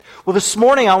Well, this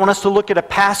morning I want us to look at a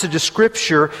passage of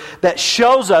Scripture that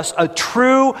shows us a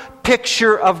true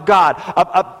picture of God.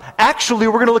 Actually,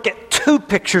 we're going to look at two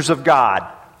pictures of God.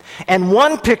 And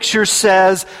one picture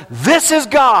says, this is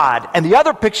God. And the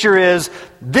other picture is,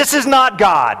 this is not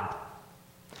God.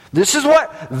 This is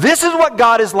what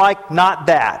God is like, not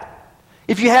that.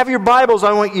 If you have your Bibles,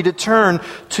 I want you to turn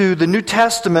to the New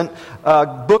Testament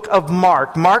book of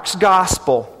Mark, Mark's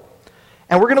Gospel.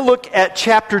 And we're going to look at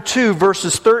chapter 2,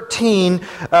 verses 13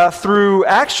 through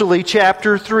actually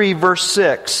chapter 3, verse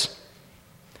 6.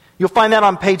 You'll find that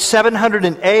on page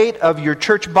 708 of your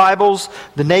church Bibles,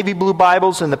 the navy blue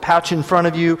Bibles in the pouch in front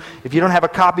of you. If you don't have a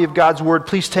copy of God's Word,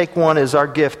 please take one as our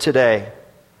gift today.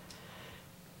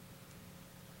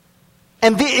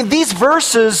 And these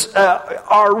verses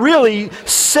are really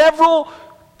several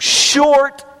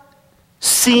short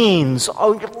scenes,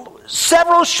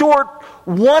 several short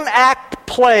one-act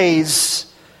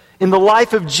plays in the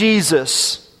life of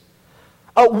Jesus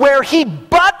where he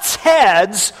butts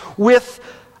heads with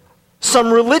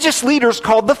some religious leaders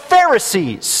called the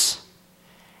Pharisees.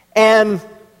 And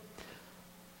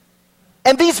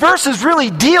these verses really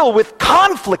deal with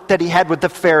conflict that he had with the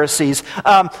Pharisees.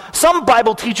 Some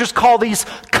Bible teachers call these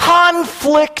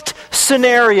conflict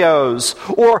scenarios,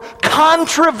 or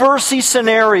controversy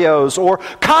scenarios, or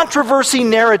controversy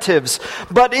narratives.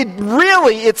 But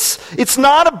it's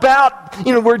not about,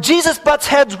 where Jesus butts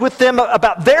heads with them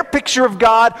about their picture of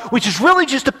God, which is really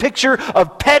just a picture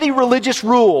of petty religious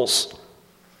rules.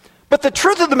 But the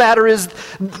truth of the matter is,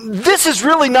 this is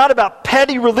really not about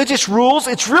petty religious rules.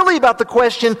 It's really about the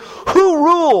question, who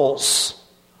rules?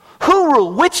 Who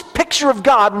rules? Which picture of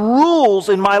God rules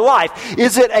in my life?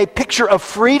 Is it a picture of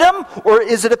freedom, or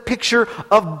is it a picture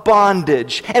of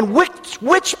bondage? And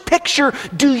which picture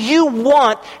do you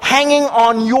want hanging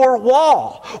on your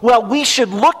wall? Well, we should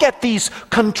look at these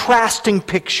contrasting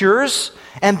pictures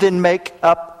and then make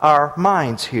up our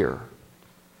minds here.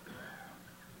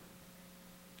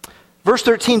 Verse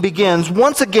 13 begins,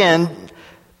 once again,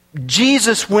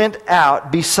 Jesus went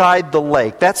out beside the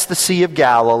lake. That's the Sea of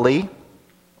Galilee.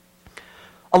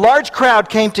 A large crowd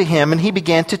came to him, and he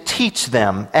began to teach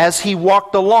them. As he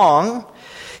walked along,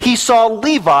 he saw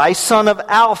Levi, son of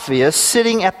Alphaeus,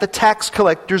 sitting at the tax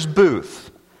collector's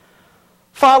booth.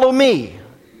 "Follow me,"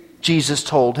 Jesus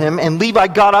told him, and Levi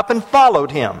got up and followed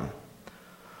him.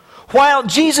 While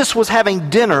Jesus was having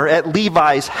dinner at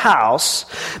Levi's house,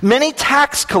 many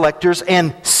tax collectors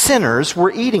and sinners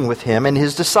were eating with him and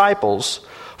his disciples,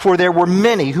 for there were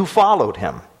many who followed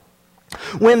him.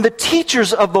 When the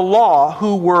teachers of the law,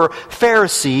 who were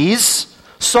Pharisees,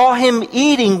 saw him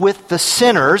eating with the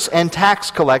sinners and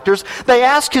tax collectors, they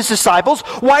asked his disciples,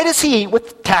 "Why does he eat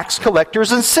with tax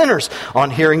collectors and sinners?" On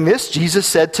hearing this, Jesus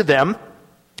said to them,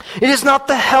 "It is not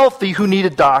the healthy who need a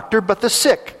doctor, but the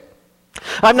sick.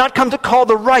 I've not come to call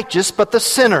the righteous, but the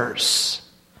sinners."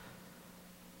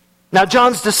 Now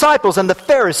John's disciples and the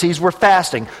Pharisees were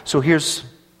fasting. So here's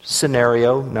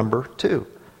scenario number 2.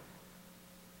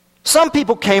 Some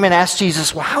people came and asked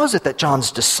Jesus, "Well, how is it that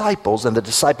John's disciples and the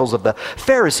disciples of the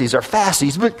Pharisees are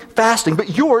fasting,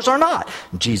 but yours are not?"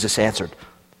 And Jesus answered,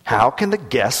 "How can the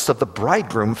guests of the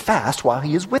bridegroom fast while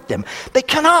he is with them? They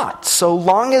cannot, so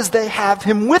long as they have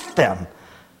him with them.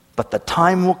 But the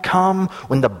time will come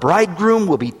when the bridegroom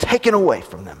will be taken away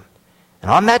from them. And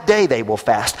on that day they will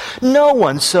fast. No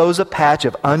one sews a patch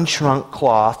of unshrunk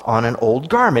cloth on an old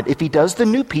garment. If he does, the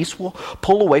new piece will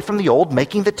pull away from the old,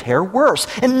 making the tear worse.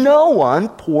 And no one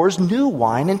pours new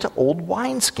wine into old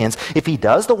wineskins. If he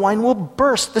does, the wine will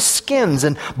burst the skins,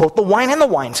 and both the wine and the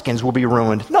wineskins will be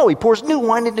ruined. No, he pours new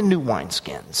wine into new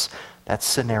wineskins." That's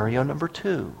scenario number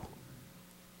 2.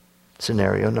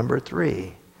 Scenario number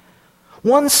 3.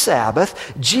 One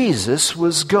Sabbath, Jesus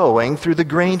was going through the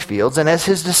grain fields, and as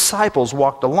his disciples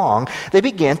walked along, they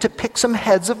began to pick some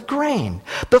heads of grain.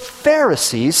 The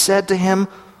Pharisees said to him,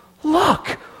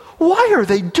 "Look, why are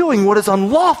they doing what is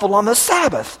unlawful on the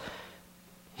Sabbath?"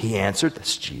 He answered,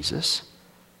 that's Jesus,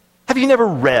 "Have you never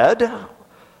read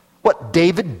what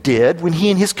David did when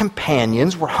he and his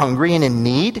companions were hungry and in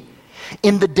need?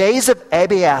 In the days of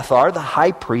Abiathar, the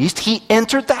high priest, he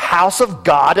entered the house of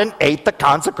God and ate the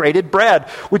consecrated bread,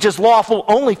 which is lawful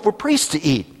only for priests to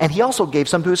eat. And he also gave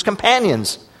some to his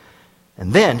companions.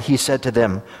 And then he said to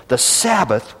them, the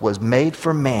Sabbath was made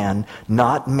for man,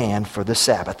 not man for the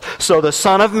Sabbath. So the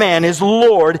Son of Man is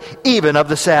Lord even of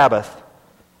the Sabbath."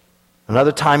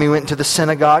 Another time he went into the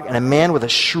synagogue, and a man with a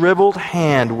shriveled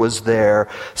hand was there.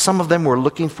 Some of them were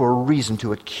looking for a reason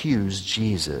to accuse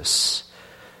Jesus.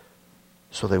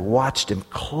 So they watched him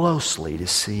closely to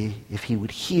see if he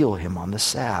would heal him on the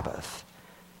Sabbath.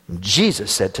 And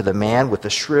Jesus said to the man with the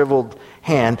shriveled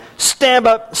hand, stand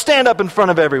up in front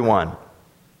of everyone.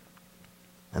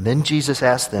 And then Jesus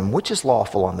asked them, which is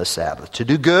lawful on the Sabbath, to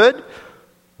do good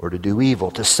or to do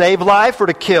evil, to save life or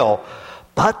to kill?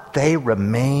 But they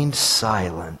remained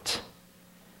silent.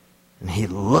 And he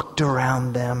looked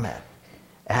around them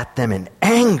at them in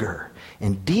anger,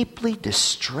 and deeply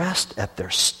distressed at their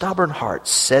stubborn hearts,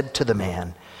 said to the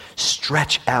man,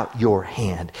 stretch out your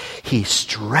hand. He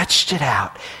stretched it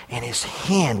out, and his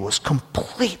hand was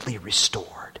completely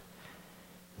restored.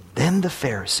 Then the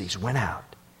Pharisees went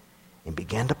out and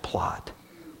began to plot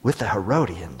with the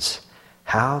Herodians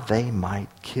how they might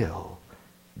kill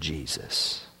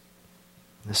Jesus.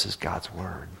 This is God's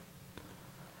word.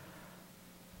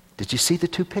 Did you see the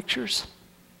two pictures?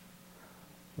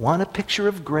 One a picture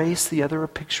of grace, the other a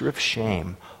picture of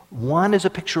shame. One is a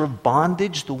picture of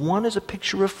bondage, the one is a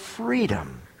picture of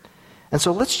freedom. And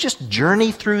so let's just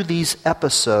journey through these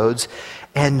episodes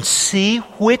and see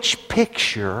which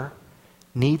picture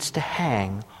needs to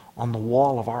hang on the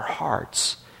wall of our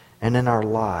hearts and in our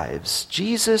lives.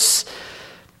 Jesus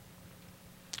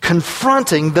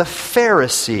confronting the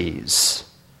Pharisees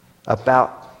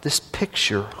about this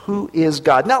picture, who is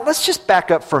God? Now let's just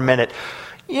back up for a minute.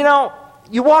 You know,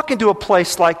 you walk into a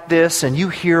place like this and you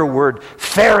hear a word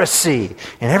Pharisee,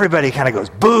 and everybody kind of goes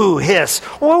boo, hiss.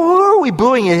 Well, who are we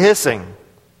booing and hissing?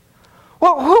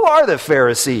 Well, who are the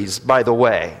Pharisees, by the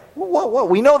way? Well,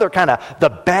 we know they're kind of the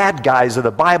bad guys of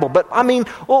the Bible, but I mean,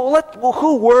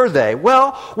 who were they?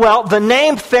 Well, the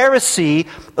name Pharisee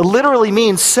literally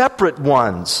means separate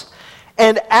ones.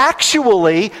 And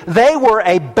actually, they were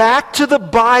a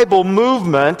back-to-the-Bible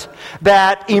movement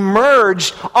that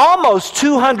emerged almost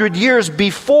 200 years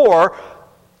before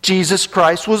Jesus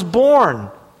Christ was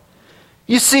born.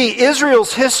 You see,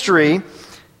 Israel's history,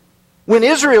 when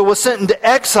Israel was sent into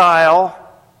exile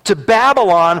to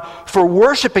Babylon for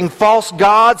worshiping false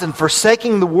gods and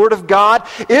forsaking the Word of God,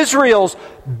 Israel's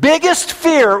biggest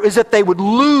fear is that they would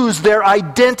lose their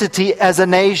identity as a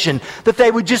nation, that they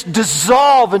would just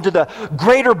dissolve into the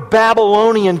greater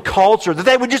Babylonian culture, that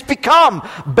they would just become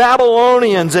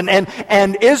Babylonians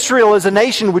and Israel as a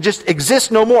nation would just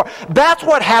exist no more. That's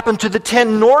what happened to the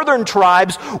 10 northern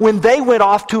tribes when they went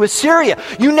off to Assyria.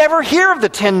 You never hear of the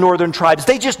 10 northern tribes.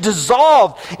 They just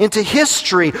dissolved into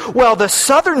history. Well, the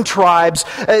southern tribes,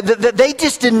 they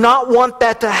just did not want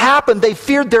that to happen. They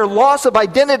feared their loss of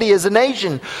identity as a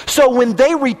nation. So when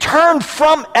they returned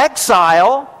from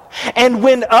exile, and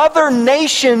when other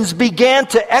nations began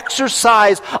to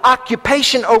exercise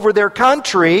occupation over their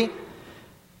country,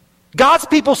 God's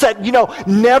people said,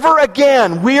 never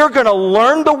again. We are going to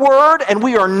learn the Word, and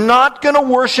we are not going to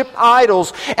worship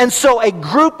idols. And so a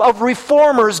group of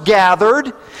reformers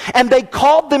gathered, and they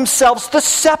called themselves the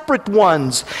Separate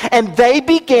Ones. And they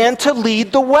began to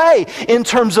lead the way in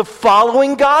terms of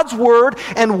following God's Word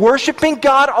and worshiping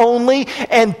God only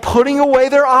and putting away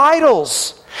their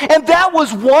idols. And that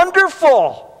was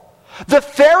wonderful. The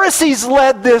Pharisees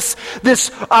led this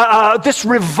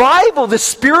revival, this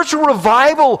spiritual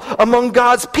revival among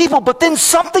God's people. But then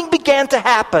something began to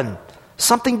happen.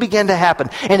 Something began to happen.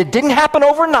 And it didn't happen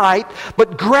overnight,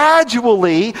 but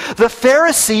gradually the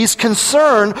Pharisees'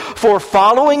 concern for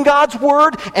following God's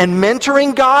Word and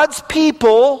mentoring God's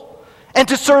people and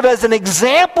to serve as an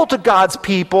example to God's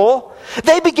people,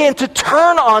 they began to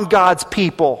turn on God's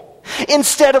people.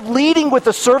 Instead of leading with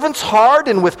a servant's heart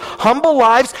and with humble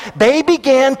lives, they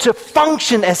began to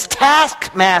function as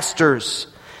taskmasters.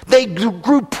 They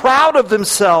grew proud of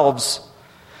themselves.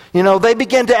 They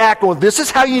began to act, well, this is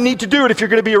how you need to do it if you're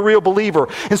going to be a real believer.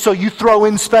 And so you throw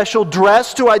in special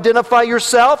dress to identify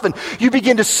yourself, and you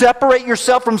begin to separate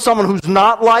yourself from someone who's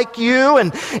not like you,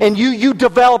 and you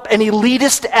develop an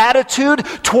elitist attitude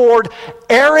toward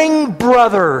erring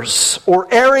brothers or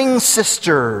erring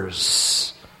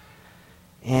sisters.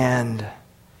 And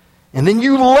then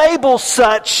you label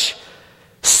such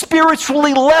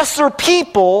spiritually lesser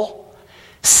people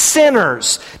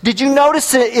sinners. Did you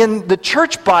notice in the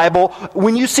church Bible,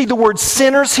 when you see the word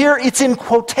sinners here, it's in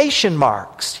quotation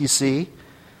marks, you see?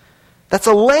 That's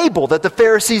a label that the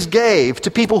Pharisees gave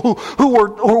to people who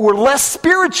were less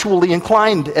spiritually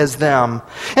inclined as them.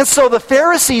 And so the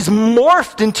Pharisees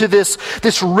morphed into this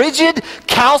rigid,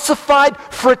 calcified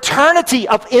fraternity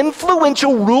of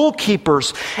influential rule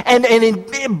keepers.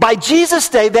 And by Jesus'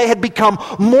 day, they had become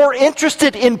more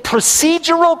interested in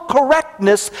procedural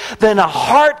correctness than a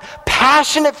heart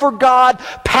passionate for God,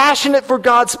 passionate for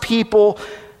God's people,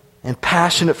 and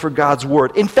passionate for God's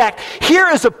Word. In fact, here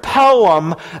is a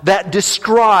poem that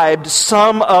described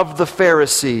some of the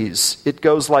Pharisees. It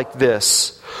goes like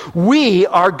this. We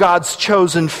are God's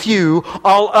chosen few.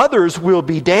 All others will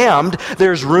be damned.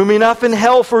 There's room enough in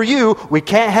hell for you. We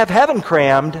can't have heaven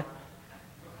crammed.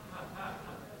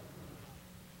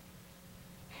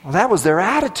 Well, that was their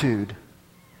attitude.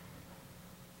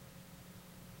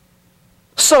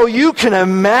 So you can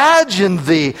imagine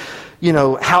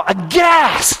how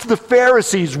aghast the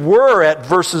Pharisees were at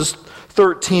verses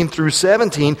 13 through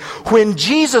 17 when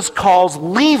Jesus calls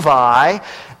Levi,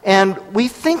 and we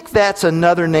think that's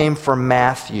another name for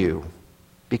Matthew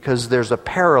because there's a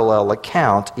parallel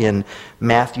account in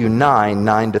Matthew 9,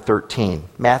 9 to 13.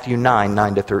 Matthew 9,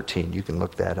 9 to 13. You can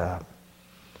look that up.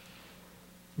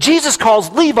 Jesus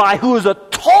calls Levi, who is a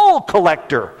toll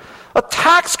collector, a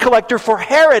tax collector for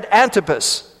Herod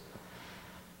Antipas.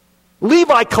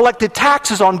 Levi collected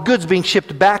taxes on goods being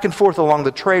shipped back and forth along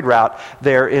the trade route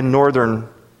there in the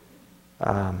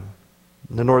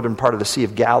northern part of the Sea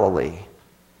of Galilee.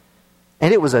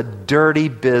 And it was a dirty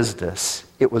business.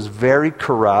 It was very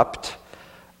corrupt.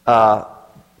 The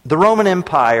Roman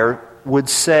Empire would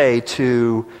say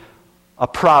to a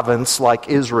province like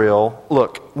Israel,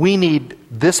 look, we need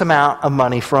this amount of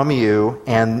money from you,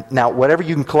 and now whatever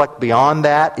you can collect beyond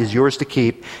that is yours to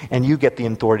keep, and you get the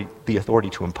authority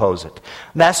to impose it.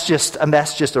 And that's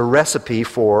just a recipe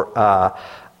for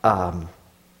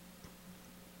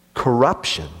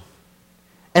corruption.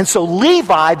 And so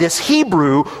Levi, this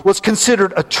Hebrew, was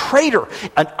considered a traitor,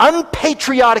 an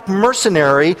unpatriotic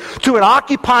mercenary to an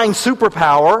occupying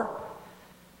superpower.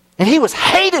 And he was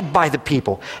hated by the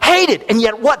people. Hated. And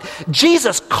yet what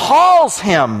Jesus calls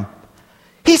him,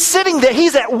 he's sitting there,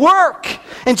 he's at work.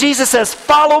 And Jesus says,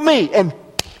 follow me. And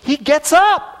he gets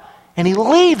up and he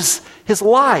leaves his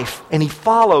life and he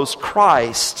follows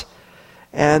Christ.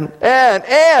 And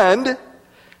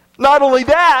not only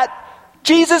that,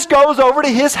 Jesus goes over to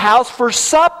his house for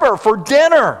supper, for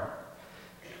dinner.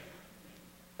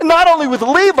 Not only with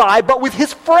Levi, but with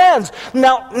his friends.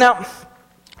 Now,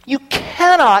 you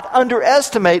cannot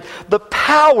underestimate the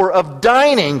power of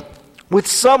dining with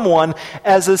someone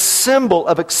as a symbol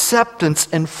of acceptance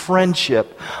and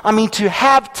friendship. I mean, to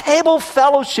have table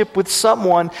fellowship with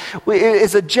someone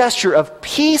is a gesture of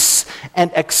peace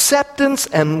and acceptance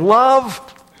and love.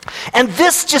 And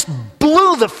this just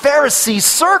blew the Pharisees'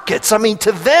 circuits. I mean,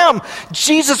 to them,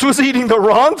 Jesus was eating the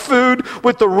wrong food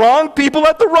with the wrong people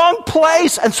at the wrong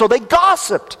place. And so they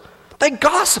gossiped. They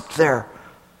gossiped there.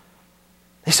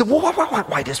 They said, well,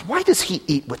 why does he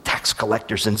eat with tax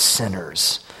collectors and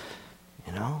sinners?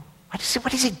 Why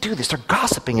does he do this? They're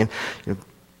gossiping. And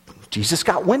Jesus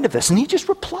got wind of this, and he just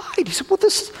replied. He said, well,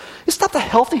 it's not the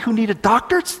healthy who need a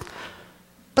doctor,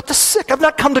 but the sick. I've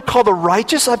not come to call the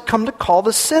righteous, I've come to call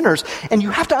the sinners. And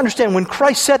you have to understand, when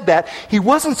Christ said that, he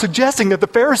wasn't suggesting that the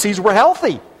Pharisees were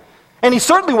healthy. And he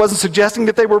certainly wasn't suggesting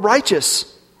that they were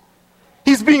righteous.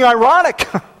 He's being ironic.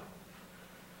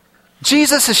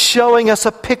 Jesus is showing us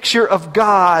a picture of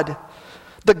God,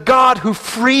 the God who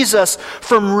frees us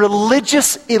from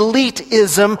religious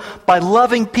elitism by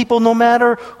loving people no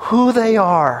matter who they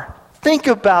are. Think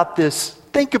about this.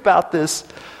 Think about this.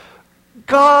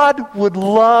 God would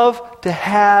love to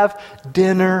have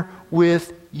dinner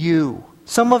with you.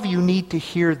 Some of you need to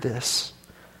hear this.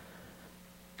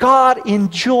 God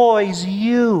enjoys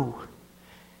you.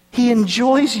 He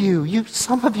enjoys you.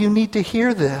 Some of you need to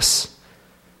hear this.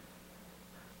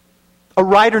 A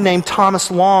writer named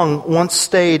Thomas Long once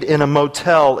stayed in a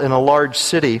motel in a large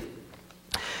city.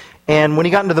 And when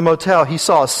he got into the motel, he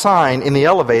saw a sign in the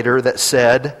elevator that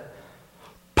said,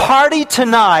 "Party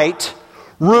tonight,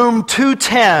 room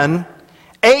 210,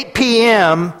 8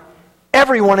 p.m.,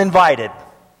 everyone invited."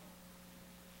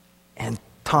 And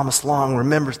Thomas Long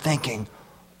remembers thinking,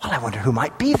 well, I wonder who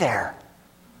might be there.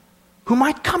 Who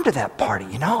might come to that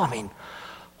party,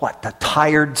 What, the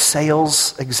tired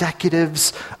sales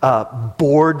executives,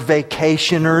 bored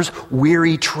vacationers,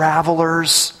 weary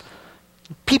travelers,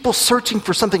 people searching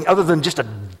for something other than just a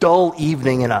dull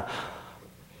evening in a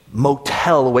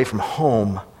motel away from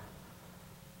home.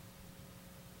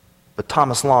 But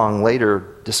Thomas Long later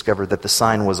discovered that the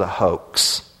sign was a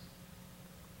hoax.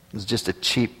 It was just a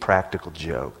cheap practical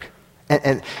joke.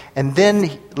 And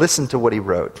then listen to what he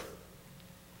wrote.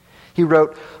 He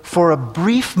wrote, "For a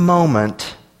brief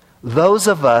moment, those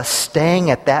of us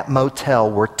staying at that motel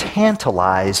were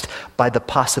tantalized by the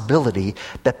possibility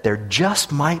that there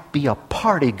just might be a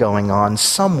party going on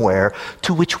somewhere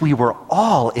to which we were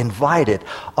all invited.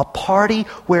 A party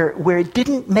where it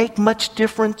didn't make much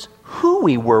difference who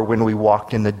we were when we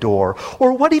walked in the door,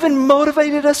 or what even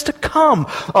motivated us to come.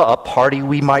 A party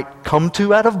we might come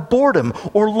to out of boredom,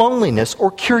 or loneliness,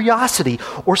 or curiosity,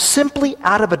 or simply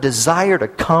out of a desire to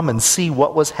come and see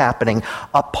what was happening.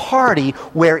 A party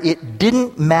where it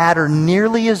didn't matter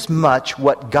nearly as much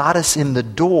what got us in the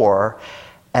door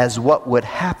as what would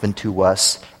happen to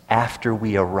us after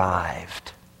we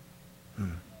arrived.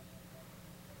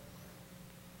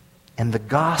 And the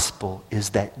gospel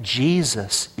is that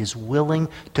Jesus is willing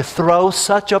to throw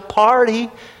such a party,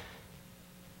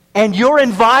 and you're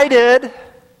invited.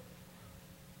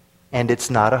 And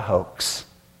it's not a hoax,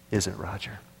 is it,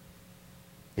 Roger?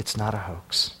 It's not a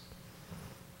hoax.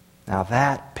 Now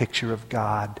that picture of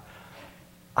God,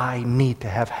 I need to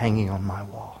have hanging on my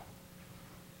wall.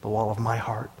 The wall of my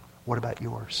heart. What about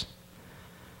yours?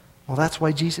 Well, that's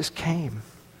why Jesus came.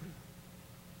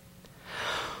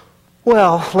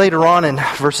 Well, later on in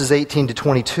verses 18 to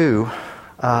 22,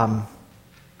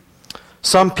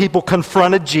 some people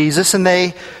confronted Jesus, and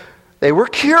they were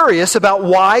curious about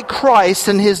why Christ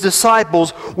and his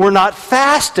disciples were not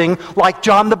fasting like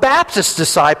John the Baptist's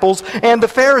disciples and the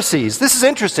Pharisees. This is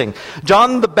interesting.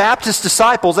 John the Baptist's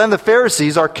disciples and the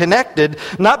Pharisees are connected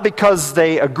not because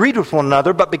they agreed with one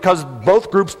another, but because both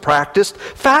groups practiced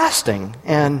fasting.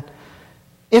 And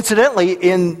incidentally,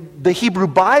 in the Hebrew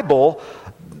Bible,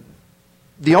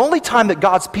 the only time that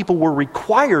God's people were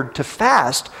required to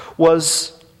fast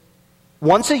was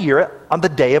once a year on the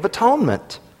Day of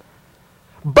Atonement.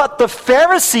 But the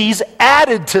Pharisees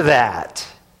added to that.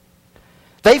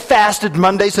 They fasted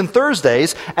Mondays and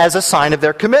Thursdays as a sign of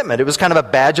their commitment. It was kind of a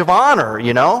badge of honor,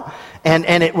 you know? And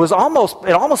it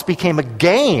almost became a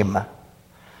game.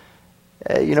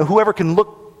 Whoever can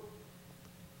look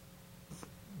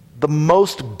the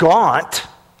most gaunt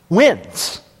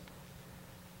wins.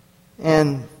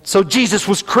 And so Jesus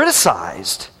was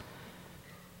criticized.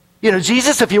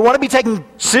 Jesus, if you want to be taken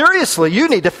seriously, you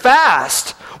need to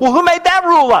fast. Well, who made that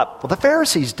rule up? Well, the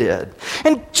Pharisees did.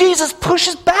 And Jesus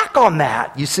pushes back on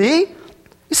that, you see?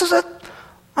 He says,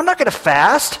 I'm not going to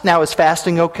fast. Now, is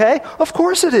fasting okay? Of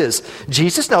course it is.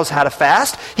 Jesus knows how to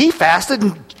fast. He fasted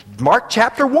in Mark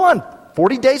chapter 1,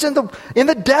 40 days in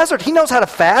the desert. He knows how to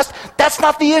fast. That's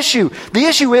not the issue. The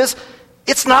issue is,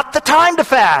 it's not the time to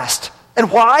fast. And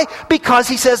why? Because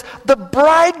he says, the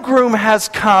bridegroom has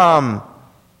come.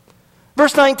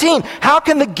 Verse 19, how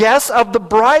can the guests of the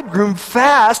bridegroom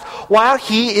fast while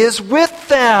he is with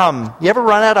them? You ever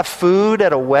run out of food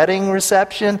at a wedding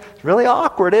reception? It's really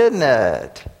awkward, isn't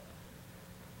it?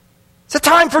 It's a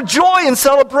time for joy and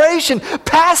celebration.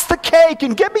 Pass the cake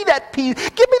and give me that piece.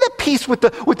 Give me the piece with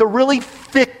the really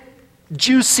thick,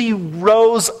 juicy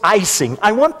rose icing.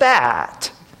 I want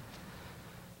that.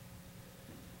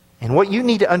 And what you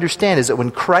need to understand is that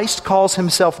when Christ calls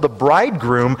himself the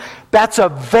bridegroom, that's a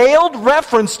veiled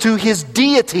reference to his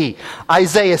deity.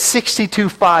 Isaiah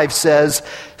 62:5 says,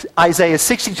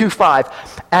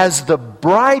 as the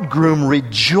bridegroom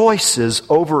rejoices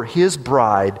over his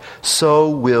bride, so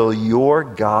will your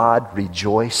God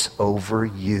rejoice over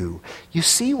you. You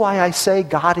see why I say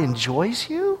God enjoys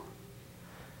you?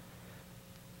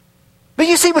 But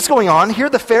you see what's going on here?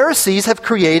 The Pharisees have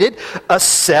created a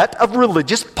set of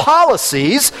religious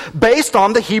policies based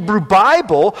on the Hebrew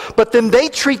Bible, but then they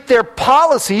treat their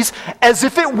policies as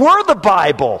if it were the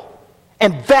Bible.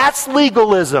 And that's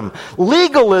legalism.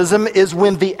 Legalism is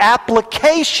when the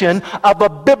application of a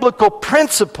biblical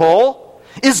principle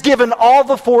is given all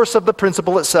the force of the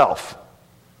principle itself.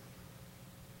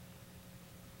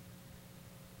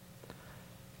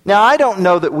 Now, I don't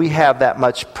know that we have that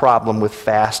much problem with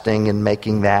fasting and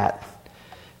making that,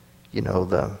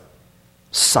 the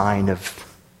sign of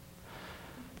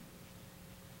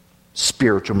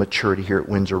spiritual maturity here at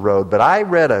Windsor Road. But I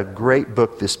read a great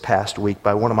book this past week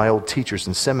by one of my old teachers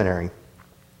in seminary.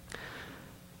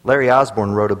 Larry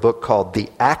Osborne wrote a book called The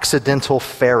Accidental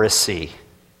Pharisee.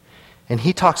 And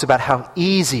he talks about how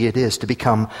easy it is to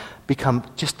become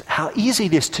just how easy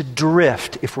it is to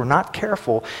drift, if we're not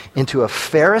careful, into a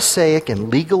Pharisaic and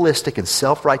legalistic and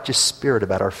self-righteous spirit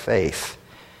about our faith.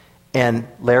 And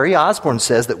Larry Osborne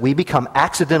says that we become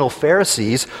accidental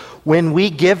Pharisees when we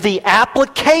give the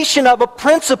application of a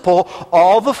principle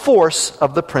all the force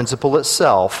of the principle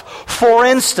itself. For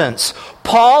instance,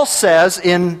 Paul says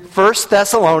in 1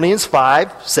 Thessalonians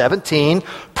 5:17,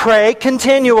 pray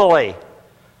continually.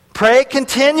 Pray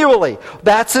continually.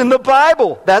 That's in the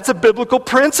Bible. That's a biblical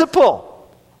principle.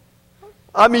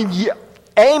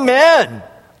 Amen.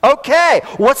 Okay.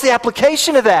 What's the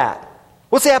application of that?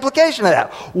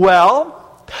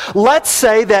 Well, let's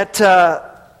say that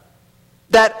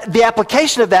the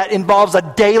application of that involves a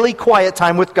daily quiet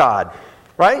time with God,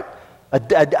 right? A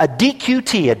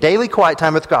DQT, a daily quiet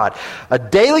time with God. A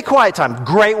daily quiet time,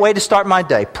 great way to start my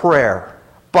day. Prayer,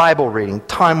 Bible reading,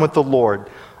 time with the Lord.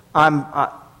 I'm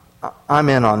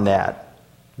in on that.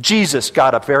 Jesus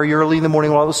got up very early in the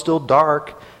morning while it was still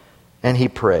dark, and he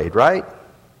prayed, right?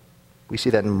 We see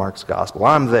that in Mark's gospel.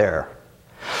 I'm there.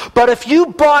 But if you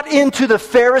bought into the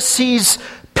Pharisees'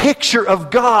 picture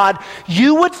of God,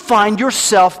 you would find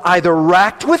yourself either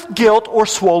racked with guilt or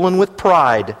swollen with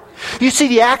pride. You see,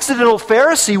 the accidental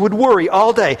Pharisee would worry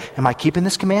all day. Am I keeping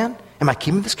this command? Am I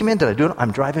keeping this command? Did I do it?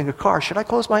 I'm driving a car. Should I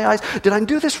close my eyes? Did I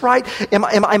do this right? Am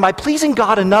I pleasing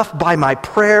God enough by my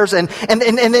prayers? And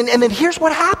then here's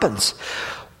what happens.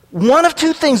 One of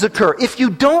two things occur. If you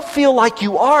don't feel like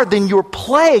you are, then you're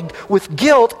plagued with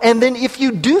guilt. And then if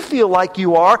you do feel like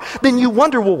you are, then you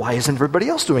wonder, well, why isn't everybody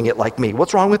else doing it like me?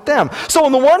 What's wrong with them? So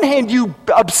on the one hand, you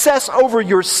obsess over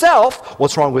yourself.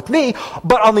 What's wrong with me?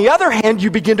 But on the other hand,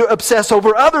 you begin to obsess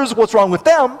over others. What's wrong with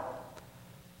them?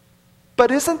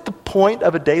 But isn't the point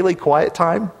of a daily quiet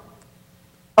time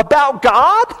about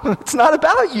God? It's not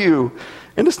about you.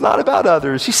 And it's not about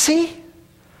others. You see?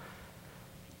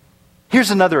 Here's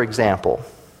another example.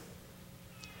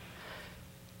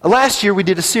 Last year we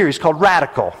did a series called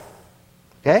Radical.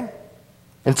 Okay? And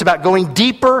it's about going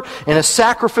deeper in a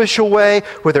sacrificial way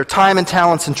with their time and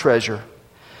talents and treasure.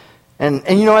 And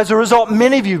as a result,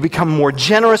 many of you have become more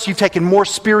generous. You've taken more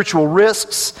spiritual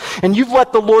risks. And you've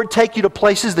let the Lord take you to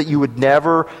places that you would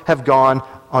never have gone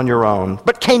on your own.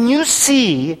 But can you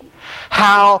see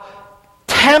how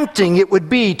tempting it would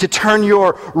be to turn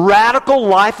your radical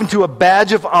life into a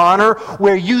badge of honor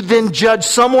where you then judge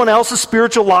someone else's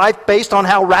spiritual life based on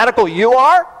how radical you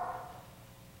are?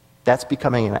 That's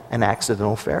becoming an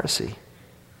accidental Pharisee.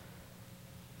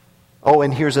 Oh,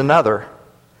 and here's another.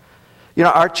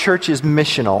 Our church is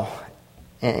missional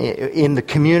in the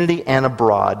community and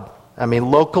abroad. I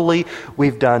mean, locally,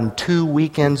 we've done 2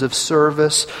 weekends of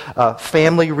service,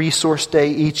 Family Resource Day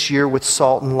each year with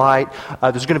Salt and Light.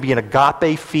 There's going to be an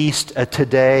agape feast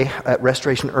today at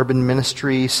Restoration Urban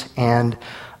Ministries. And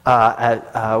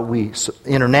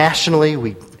internationally,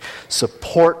 we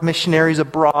support missionaries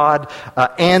abroad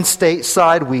and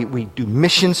stateside. We do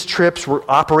missions trips.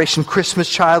 Operation Christmas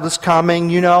Child is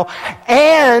coming,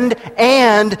 And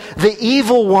the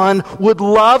evil one would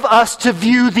love us to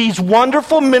view these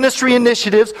wonderful ministry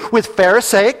initiatives with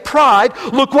Pharisaic pride.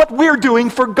 Look what we're doing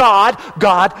for God.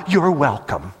 God, you're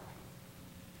welcome.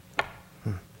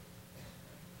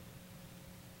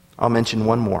 I'll mention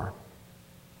one more.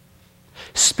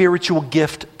 Spiritual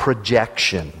gift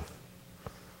projection.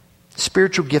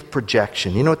 Spiritual gift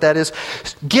projection. You know what that is?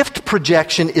 Gift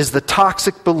projection is the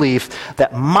toxic belief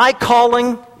that my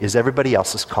calling is everybody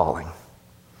else's calling.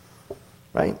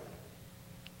 Right?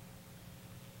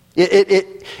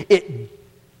 It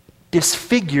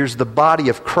disfigures the body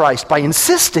of Christ by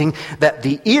insisting that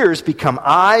the ears become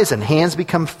eyes and hands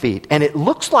become feet. And it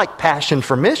looks like passion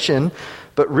for mission,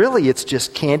 but really it's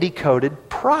just candy-coated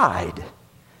pride.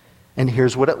 And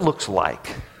here's what it looks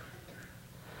like.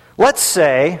 Let's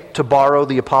say, to borrow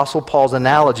the Apostle Paul's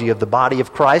analogy of the body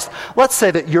of Christ, let's say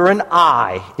that you're an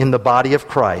eye in the body of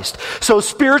Christ. So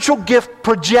spiritual gift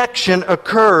projection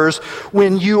occurs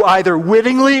when you either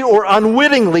wittingly or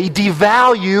unwittingly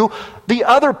devalue the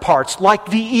other parts, like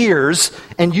the ears,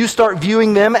 and you start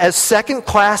viewing them as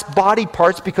second-class body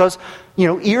parts because,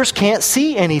 ears can't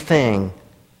see anything.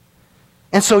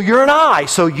 And so you're an eye.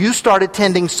 So you start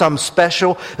attending some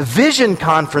special vision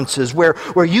conferences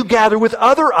where you gather with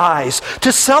other eyes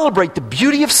to celebrate the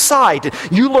beauty of sight.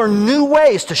 You learn new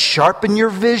ways to sharpen your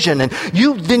vision. And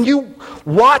then you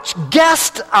watch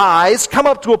guest eyes come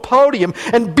up to a podium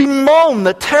and bemoan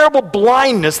the terrible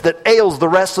blindness that ails the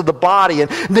rest of the body.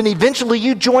 And then eventually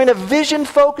you join a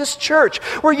vision-focused church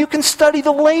where you can study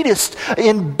the latest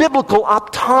in biblical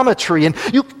optometry. And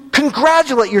you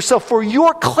congratulate yourself for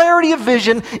your clarity of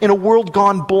vision in a world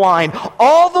gone blind,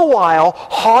 all the while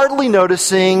hardly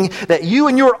noticing that you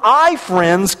and your eye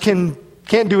friends can't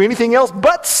do anything else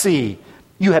but see.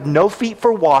 You have no feet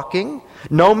for walking,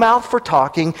 no mouth for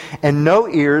talking, and no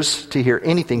ears to hear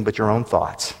anything but your own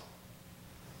thoughts.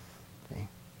 Okay.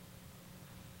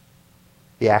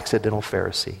 The accidental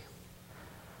Pharisee.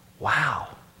 Wow.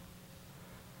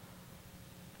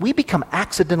 We become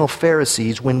accidental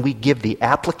Pharisees when we give the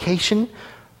application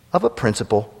of a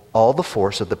principle all the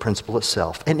force of the principle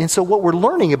itself. And so what we're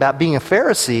learning about being a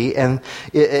Pharisee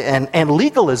and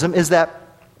legalism is that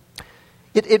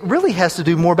it really has to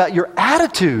do more about your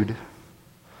attitude,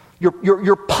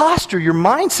 your posture, your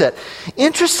mindset.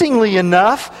 Interestingly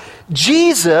enough,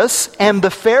 Jesus and the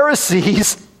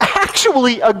Pharisees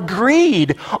actually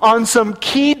agreed on some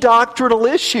key doctrinal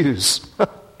issues.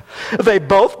 They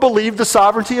both believed the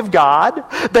sovereignty of God.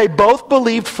 They both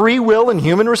believed free will and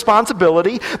human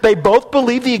responsibility. They both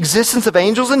believed the existence of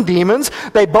angels and demons.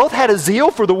 They both had a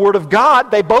zeal for the Word of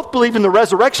God. They both believed in the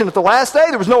resurrection at the last day.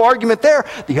 There was no argument there.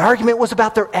 The argument was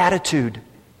about their attitude.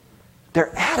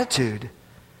 Their attitude.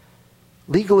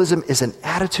 Legalism is an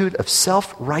attitude of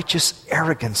self-righteous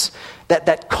arrogance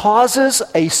that causes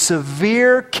a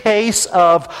severe case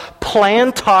of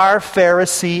plantar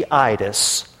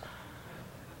Pharisee-itis.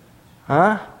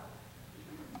 Huh?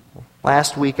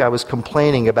 Last week I was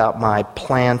complaining about my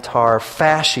plantar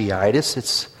fasciitis.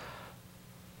 It's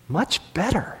much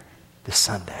better this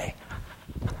Sunday.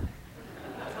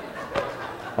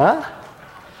 Huh?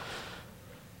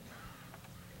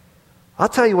 I'll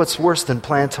tell you what's worse than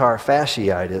plantar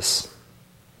fasciitis.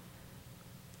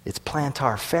 It's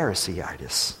plantar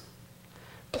Pharisee-itis.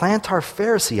 Plantar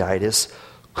Pharisee-itis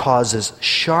causes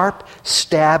sharp,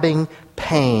 stabbing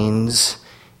pains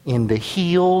in the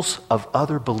heels of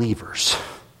other believers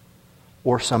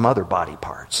or some other body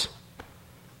parts.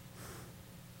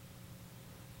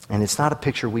 And it's not a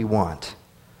picture we want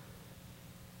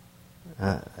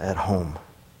at home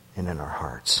and in our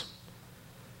hearts.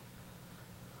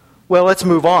 Well, let's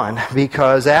move on,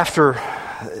 because after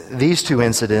these two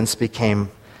incidents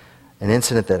became an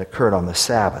incident that occurred on the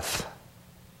Sabbath,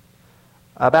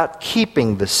 about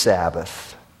keeping the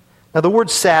Sabbath. Now, the word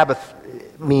Sabbath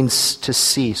means to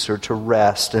cease or to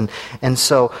rest. And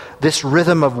so this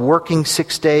rhythm of working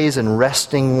 6 days and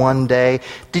resting one day,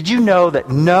 did you know that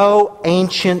no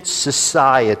ancient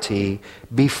society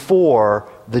before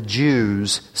the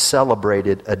Jews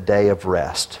celebrated a day of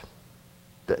rest?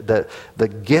 The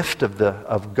gift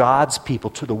of God's people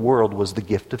to the world was the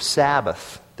gift of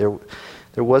Sabbath.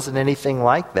 There wasn't anything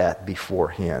like that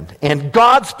beforehand. And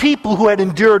God's people, who had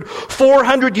endured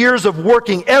 400 years of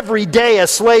working every day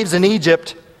as slaves in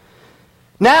Egypt,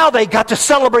 now they got to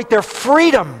celebrate their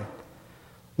freedom.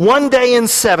 One day in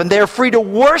 7, they are free to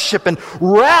worship and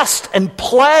rest and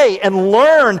play and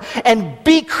learn and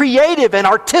be creative and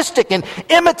artistic and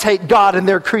imitate God in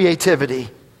their creativity.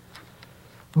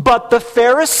 But the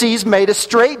Pharisees made a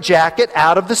straitjacket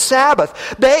out of the Sabbath.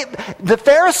 The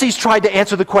Pharisees tried to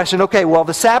answer the question, okay, well,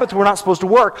 the Sabbath we're not supposed to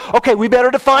work. Okay, we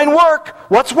better define work.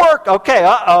 What's work? Okay,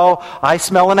 I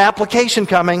smell an application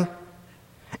coming.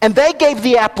 And they gave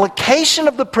the application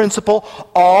of the principle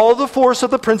all the force of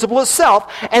the principle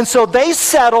itself. And so they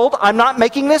settled, I'm not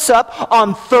making this up,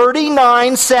 on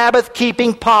 39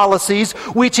 Sabbath-keeping policies,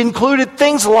 which included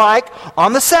things like,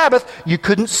 on the Sabbath, you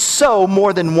couldn't sew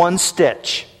more than one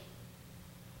stitch.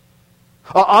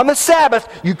 On the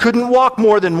Sabbath, you couldn't walk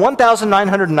more than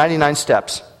 1,999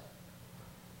 steps.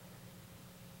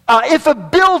 If a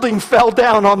building fell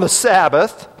down on the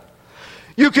Sabbath,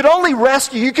 you could only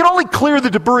clear the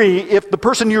debris if the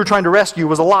person you were trying to rescue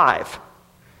was alive.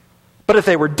 But if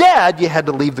they were dead, you had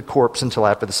to leave the corpse until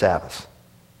after the Sabbath.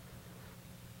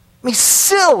 I mean,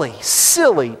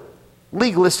 silly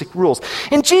legalistic rules.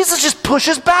 And Jesus just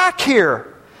pushes back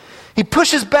here. He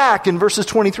pushes back in verses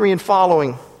 23 and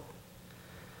following.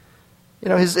 You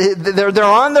know, they're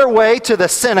on their way to the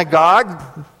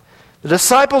synagogue. The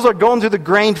disciples are going through the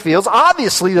grain fields.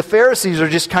 Obviously, the Pharisees are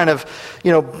just kind of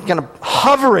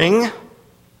hovering,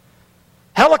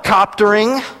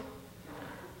 helicoptering,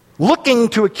 looking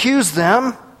to accuse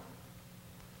them.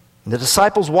 And the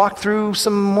disciples walk through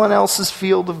someone else's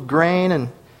field of grain, and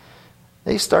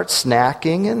they start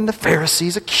snacking, and the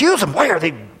Pharisees accuse them. Why are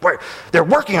they? They're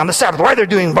working on the Sabbath. Why are they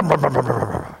doing? Blah, blah, blah, blah, blah,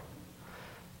 blah.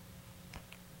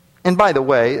 And by the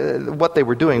way, what they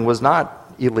were doing was not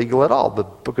illegal at all. The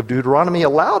book of Deuteronomy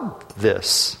allowed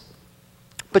this.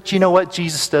 But you know what?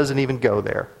 Jesus doesn't even go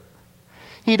there.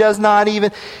 He doesn't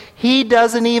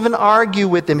even argue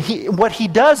with them. What he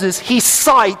does is he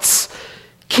cites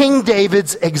King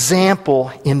David's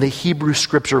example in the Hebrew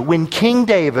Scripture. When King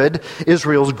David,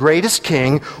 Israel's greatest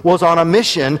king, was on a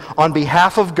mission on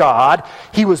behalf of God,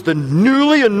 he was the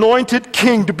newly anointed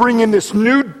king to bring in this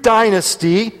new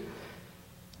dynasty.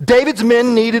 David's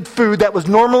men needed food that was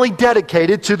normally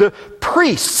dedicated to the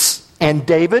priests. And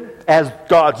David, as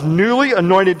God's newly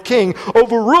anointed king,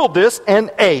 overruled this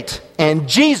and ate. And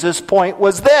Jesus' point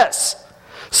was this: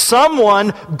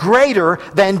 someone greater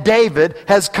than David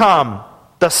has come,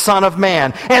 the Son of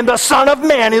Man. And the Son of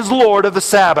Man is Lord of the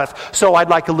Sabbath. So I'd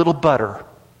like a little butter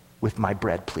with my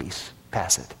bread, please.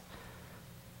 Pass it.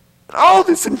 Oh,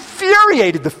 this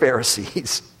infuriated the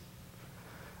Pharisees.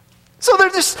 So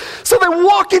they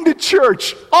walk into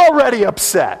church already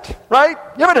upset, right?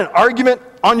 You ever had an argument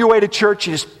on your way to church?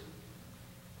 You just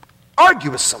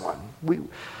argue with someone. We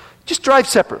just drive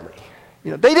separately.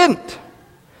 They didn't.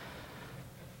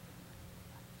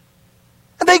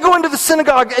 And they go into the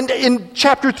synagogue in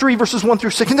chapter 3, verses 1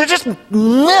 through 6, and they're just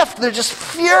miffed. They're just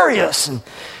furious. And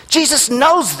Jesus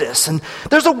knows this. And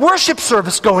there's a worship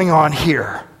service going on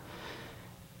here.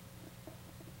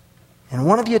 And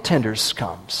one of the attenders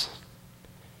comes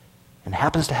and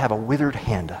happens to have a withered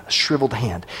hand, a shriveled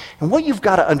hand. And what you've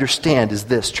got to understand is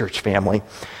this, church family.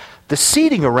 The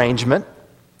seating arrangement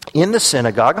in the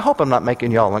synagogue, I hope I'm not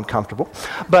making y'all uncomfortable,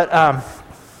 but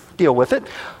deal with it.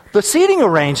 The seating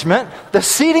arrangement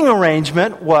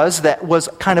was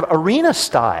kind of arena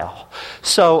style.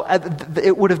 So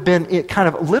it would have been kind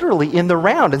of literally in the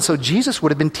round. And so Jesus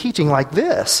would have been teaching like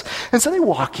this. And so they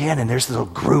walk in and there's this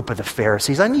little group of the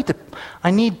Pharisees. I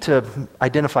need to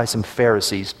identify some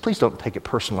Pharisees. Please don't take it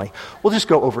personally. We'll just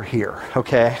go over here,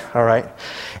 okay? All right?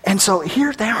 And so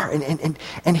here they are.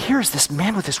 And here's this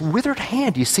man with this withered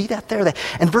hand. You see that there?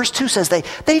 And verse 2 says they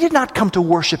did not come to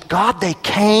worship God. They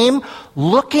came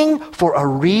looking for a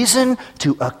reason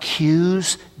to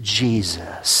accuse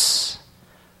Jesus.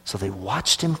 So they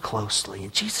watched him closely,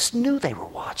 and Jesus knew they were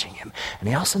watching him. And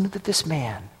he also knew that this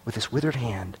man with this withered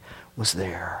hand was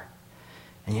there.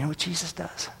 And you know what Jesus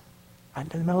does? Right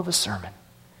in the middle of a sermon,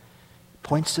 he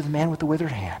points to the man with the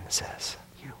withered hand and says,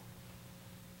 "You,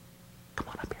 come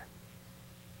on up here.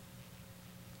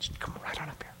 Just come right on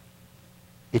up here."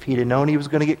 If he'd have known he was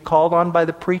going to get called on by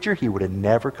the preacher, he would have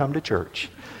never come to church.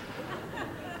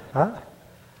 Huh?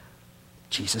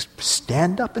 Jesus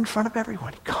stand up in front of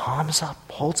everyone. He comes up,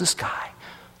 holds this guy,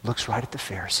 looks right at the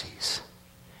Pharisees,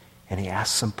 and he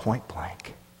asks them point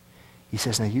blank. He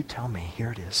says, "Now you tell me,"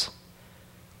 here it is,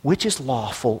 "which is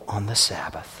lawful on the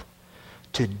Sabbath?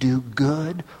 To do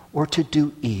good or to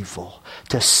do evil?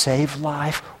 To save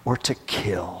life or to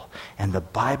kill?" And the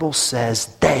Bible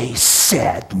says they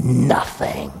said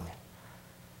nothing.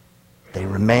 They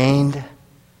remained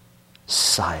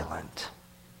silent.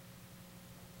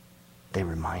 They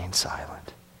remain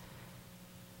silent.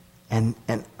 And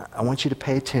I want you to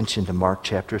pay attention to Mark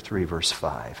chapter 3, verse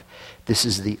 5. This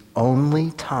is the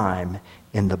only time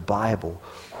in the Bible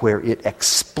where it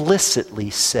explicitly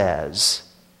says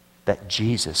that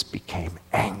Jesus became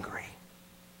angry.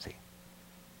 See?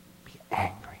 Be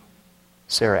angry.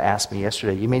 Sarah asked me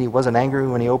yesterday, "You mean he wasn't angry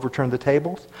when he overturned the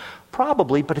tables?"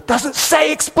 Probably, but it doesn't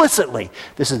say explicitly.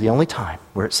 This is the only time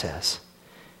where it says.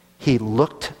 He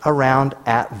looked around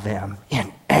at them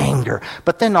in anger.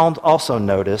 But then also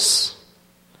notice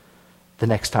the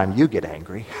next time you get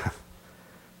angry.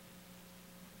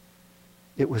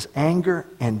 It was anger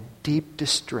and deep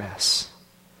distress.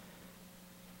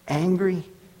 Angry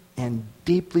and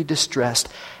deeply distressed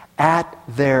at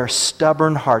their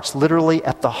stubborn hearts, literally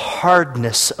at the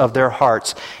hardness of their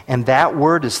hearts. And that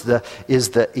word is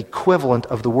the equivalent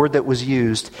of the word that was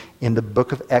used in the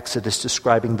book of Exodus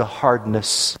describing the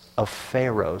hardness of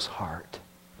Pharaoh's heart.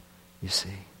 You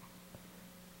see,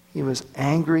 he was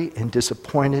angry and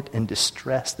disappointed and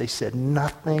distressed. They said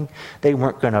nothing. They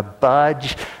weren't going to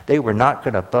budge. They were not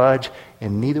going to budge,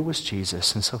 and neither was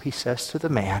Jesus. And so he says to the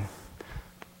man,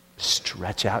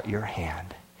 "Stretch out your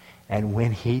hand." And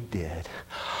when he did,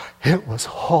 it was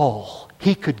whole.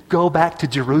 He could go back to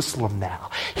Jerusalem now.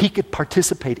 He could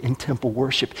participate in temple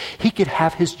worship. He could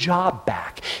have his job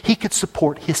back. He could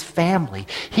support his family.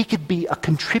 He could be a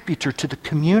contributor to the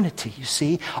community, you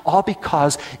see, all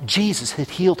because Jesus had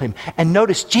healed him. And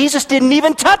notice, Jesus didn't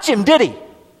even touch him, did he?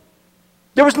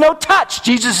 There was no touch.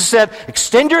 Jesus said,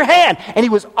 "Extend your hand." And he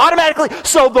was automatically,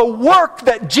 so the work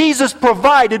that Jesus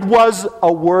provided was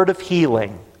a word of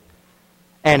healing.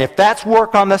 And if that's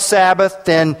work on the Sabbath,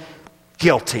 then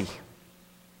guilty.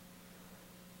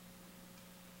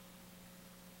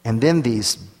 And then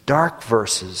these dark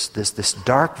verses, this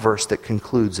dark verse that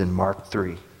concludes in Mark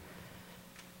 3.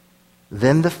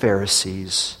 Then the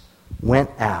Pharisees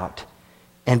went out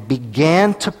and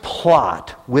began to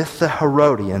plot with the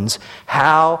Herodians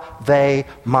how they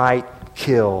might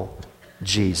kill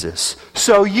Jesus.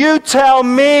 "So you tell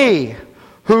me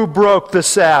who broke the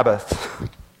Sabbath.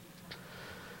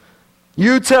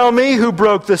 You tell me who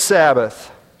broke the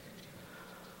Sabbath.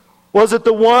 Was it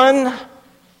the one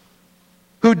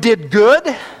who did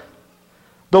good?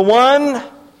 The one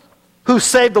who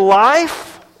saved a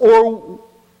life? Or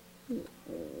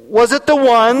was it the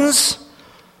ones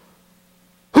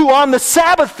who on the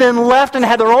Sabbath then left and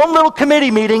had their own little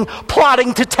committee meeting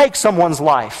plotting to take someone's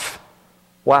life?"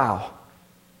 Wow.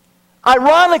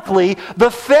 Ironically,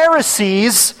 the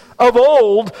Pharisees of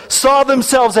old saw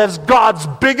themselves as God's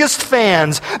biggest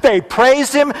fans. They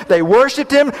praised him, they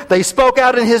worshiped him, they spoke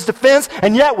out in his defense,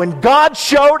 and yet when God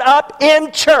showed up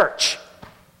in church,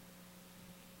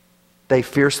 they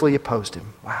fiercely opposed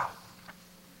him. Wow.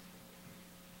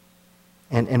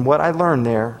 And what I learned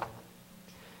there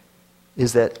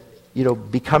is that,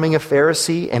 becoming a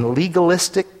Pharisee and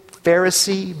legalistic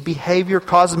Pharisee behavior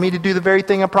causes me to do the very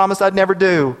thing I promised I'd never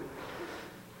do.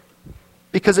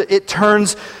 Because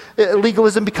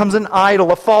legalism becomes an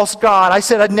idol, a false god. I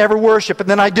said I'd never worship, and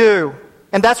then I do.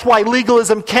 And that's why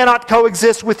legalism cannot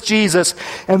coexist with Jesus.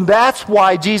 And that's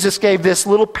why Jesus gave this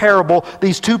little parable,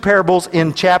 these two parables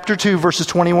in chapter 2, verses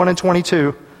 21 and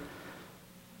 22.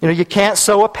 You can't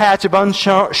sew a patch of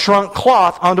unshrunk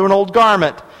cloth onto an old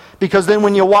garment. Because then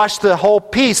when you wash the whole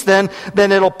piece, then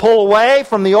it'll pull away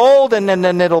from the old, and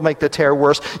then it'll make the tear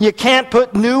worse. You can't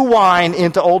put new wine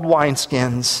into old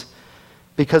wineskins.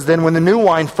 Because then when the new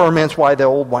wine ferments, the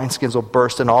old wineskins will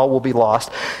burst and all will be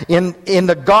lost. In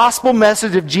the gospel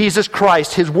message of Jesus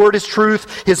Christ, His word is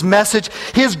truth, His message,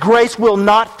 His grace will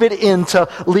not fit into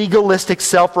legalistic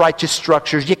self-righteous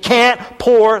structures. You can't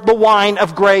pour the wine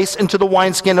of grace into the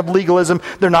wineskin of legalism.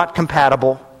 They're not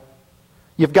compatible.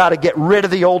 You've got to get rid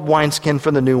of the old wineskin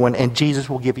for the new one, and Jesus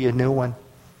will give you a new one.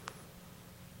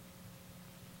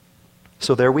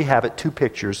 So there we have it, two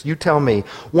pictures. You tell me.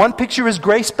 One picture is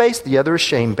grace-based, the other is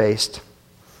shame-based.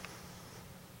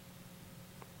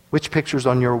 Which picture's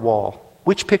on your wall?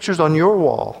 Which picture's on your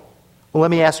wall? Well,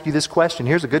 let me ask you this question.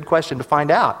 Here's a good question to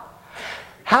find out.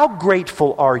 How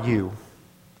grateful are you?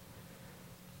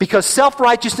 Because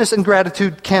self-righteousness and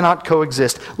gratitude cannot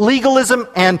coexist. Legalism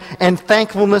and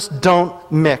thankfulness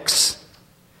don't mix.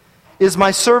 Is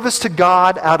my service to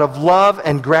God out of love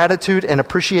and gratitude and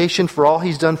appreciation for all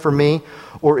He's done for me?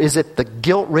 Or is it the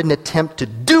guilt-ridden attempt to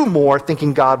do more,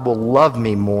 thinking God will love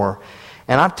me more?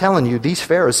 And I'm telling you, these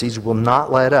Pharisees will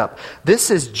not let up. This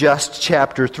is just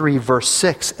chapter 3, verse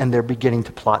 6, and they're beginning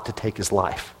to plot to take His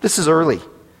life. This is early.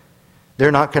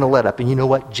 They're not going to let up. And you know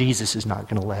what? Jesus is not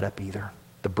going to let up either.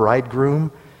 The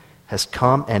bridegroom has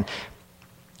come, and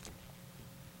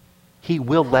He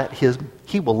will let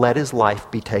his life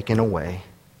be taken away,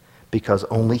 because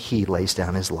only He lays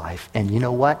down His life. And you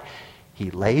know what?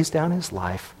 He lays down His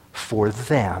life for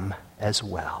them as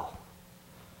well.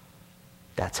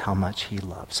 That's how much He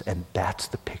loves, and that's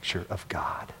the picture of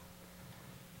God.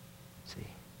 See?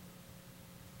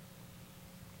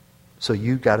 So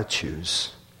you've got to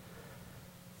choose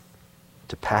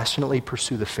to passionately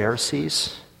pursue the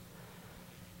Pharisees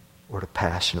or to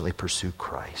passionately pursue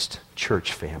Christ.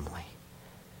 Church family.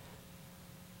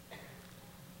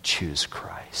 Choose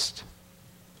Christ.